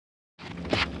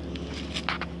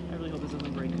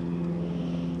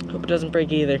Hope it doesn't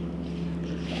break either.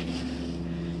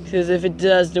 Because if it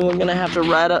does, then we're gonna have to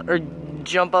ride up or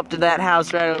jump up to that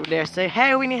house right over there. Say,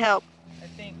 hey, we need help. I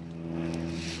think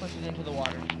push it into the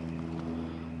water.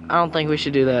 I don't think we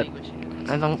should do that.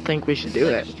 I don't think we should do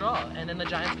like that. A straw, and then the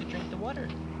giants could drink the water.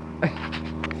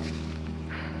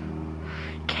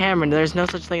 Cameron, there's no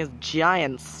such thing as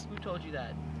giants. Who told you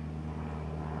that?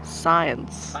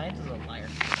 Science. Science is a liar.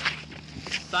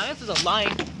 Science is a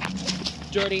lying,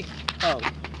 dirty hoe.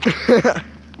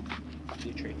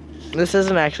 Tree. This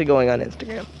isn't actually going on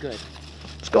Instagram. Good.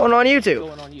 It's going on YouTube.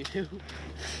 Going on YouTube.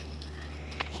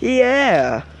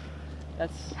 Yeah.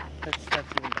 That's even better.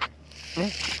 Yeah.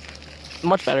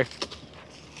 Much better.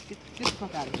 Get the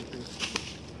fuck out of here, please.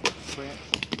 Brant.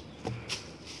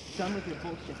 Done with your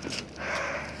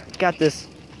bullshit. Got this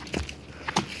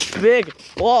big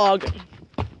log.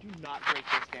 Do not break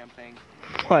this damn thing.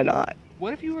 Why not?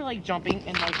 What if you were like jumping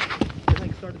and like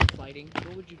started sliding?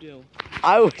 What would you do?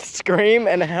 I would scream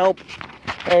and help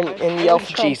and yell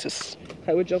for Jesus.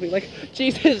 I would jump like,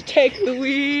 Jesus, take the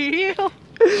wheel.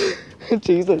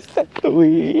 Jesus, take the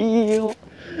wheel.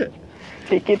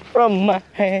 Take it from my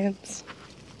hands.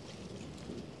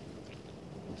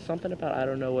 Something about I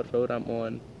don't know what road I'm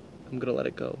on. I'm gonna let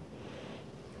it go.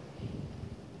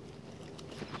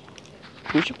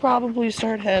 We should probably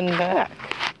start heading back.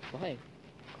 Why?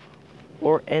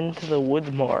 Or into the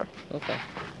woods more. Okay.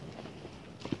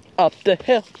 Up the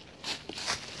hill.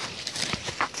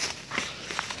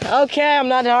 Okay, I'm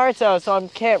not Naruto, so I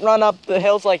can't run up the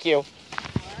hills like you.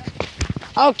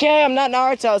 Okay, I'm not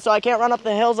Naruto, so I can't run up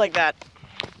the hills like that.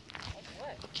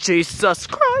 Jesus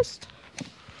Christ.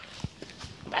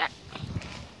 Back.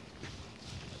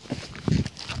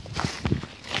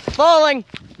 Falling.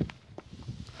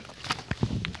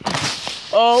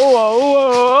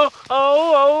 Oh,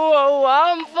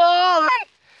 I'm falling.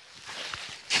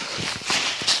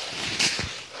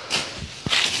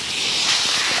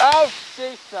 Oh,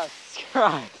 Jesus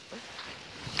Christ.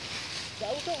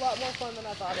 That was a lot more fun than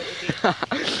I thought it would be.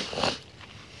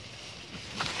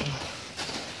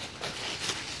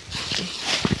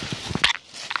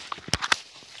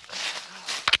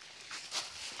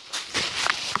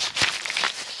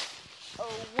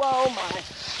 Oh, whoa, my.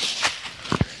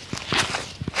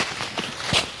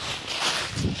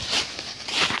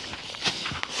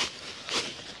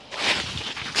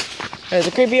 There's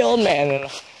a creepy old man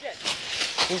and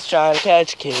he's trying to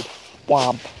catch a kid.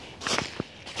 Womp.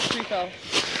 Tree fell.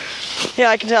 Yeah,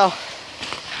 I can tell.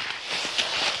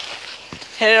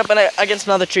 Hit it up against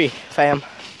another tree, fam.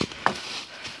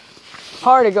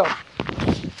 Hard to go.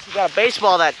 You gotta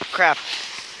baseball that crap.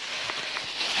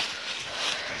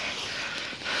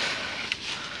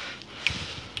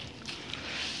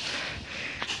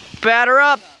 Batter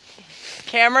up.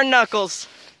 Cameron Knuckles.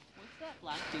 What's that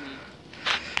black thingy?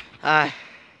 I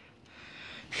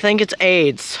think it's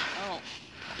AIDS. Oh.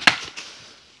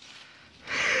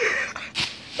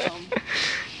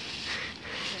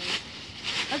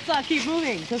 Let's keep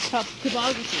moving. Just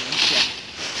topography and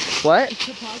shit. What?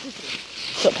 Topography.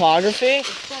 Topography? The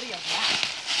study of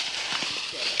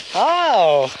maps.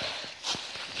 Oh.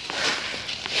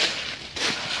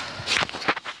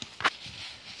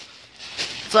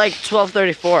 It's like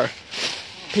 12:34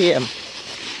 p.m.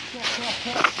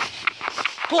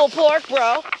 Pulled pork,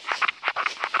 bro.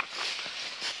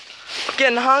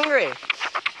 Getting hungry.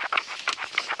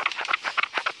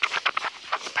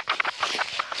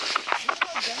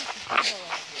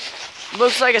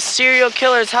 Looks like a serial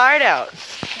killer's hideout.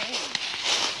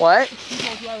 What? Who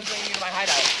told you I was bringing you to my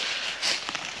hideout?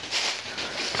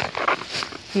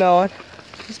 No one.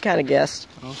 Just kind of guessed.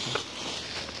 Okay.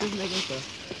 Who's making sure?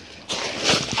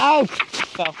 Ow!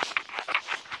 Fell.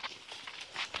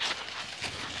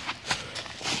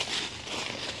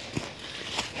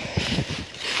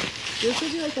 This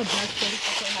would be like the best place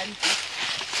to play hide and seek.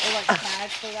 Or like tag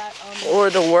for that. Or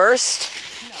the worst.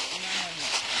 No.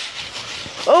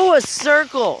 Oh, a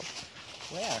circle.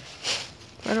 Where?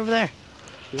 Right over there.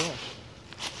 Cool.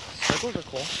 Circles are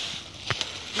cool.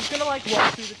 Just gonna like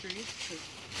walk through the trees. 'Cause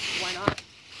why not?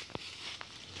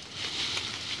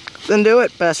 Then do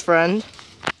it, best friend.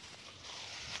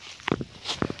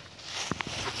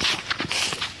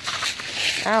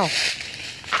 Ow.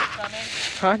 Coming?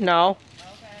 Huh? No.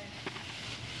 Okay.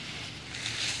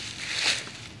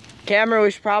 Cameron,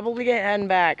 we should probably get heading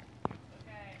back. Okay.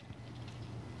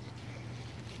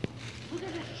 Look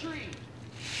at this tree.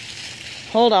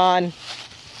 Hold on.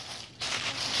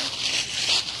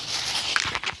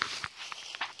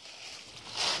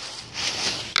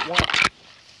 What?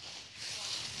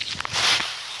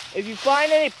 If you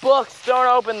find any books, don't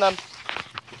open them. Why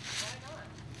not?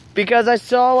 Because I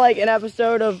saw like an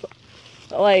episode of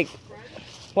like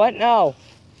what? No.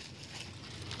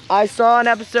 I saw an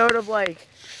episode of like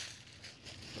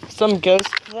some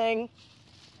ghost thing.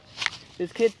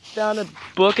 This kid found a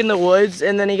book in the woods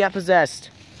and then he got possessed.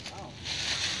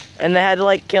 And they had to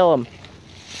like kill him.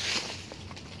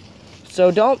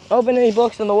 So don't open any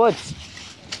books in the woods.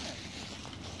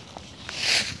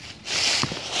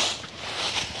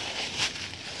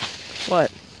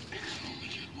 What?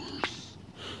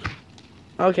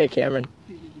 Okay, Cameron.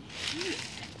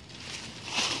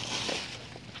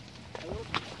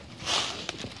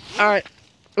 Alright.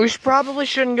 We probably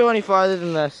shouldn't go any farther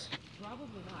than this. Probably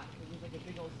not, because there's like a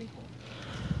big old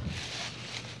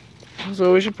sinkhole.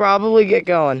 So we should probably get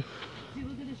going. See,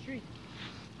 look at this tree.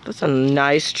 That's a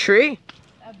nice tree.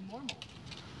 Abnormal.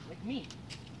 Like me.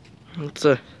 It's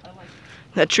a, I like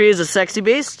that tree is a sexy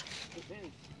beast. it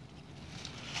very.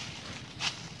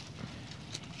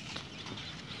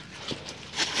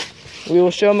 We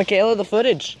will show Michaela the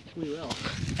footage. We will.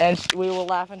 And we will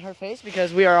laugh in her face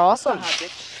because we are awesome.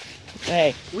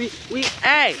 Hey. We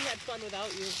Hey! had fun without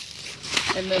you.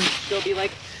 And then she'll be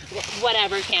like,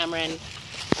 whatever, Cameron.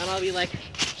 And I'll be like,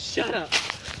 shut up.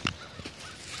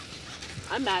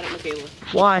 I'm mad at Michaela.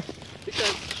 Why?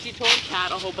 Because she told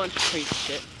Kat a whole bunch of crazy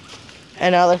shit.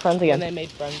 And now they're friends And again. they made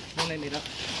friends. When they made up.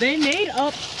 They made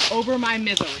up over my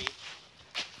misery.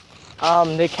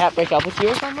 Did Kat break up with you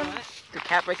or something? What? Did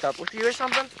Kat break up with you or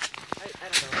something? I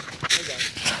don't know. I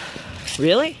guess.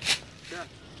 Really? Yeah.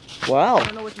 I Wow.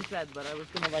 don't know what you said, but I was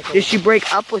gonna like. Did she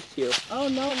break up with you? Oh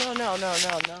no.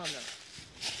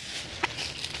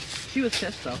 She was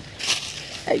pissed though.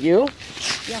 At you?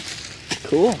 Yeah.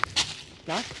 Cool.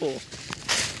 Not cool.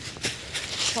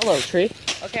 Hello, tree.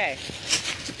 Okay.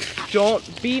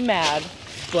 Don't be mad,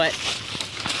 but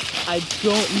I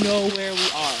don't know where we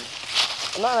are.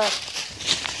 I'm not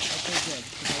Okay, good.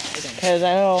 because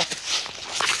I know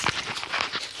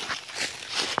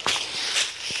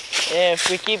if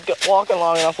we keep walking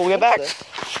long enough, we'll get back.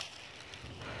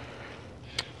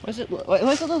 What's it look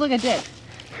like a dick?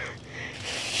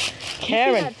 You see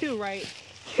Cameron, that too, right?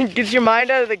 get your mind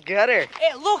out of the gutter.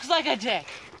 It looks like a dick.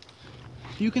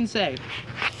 You can say.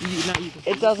 Not you can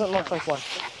say. It doesn't look like one.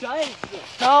 Giant dick.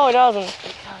 No, it doesn't.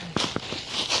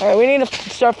 Alright, we need to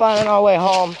start finding our way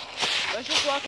home.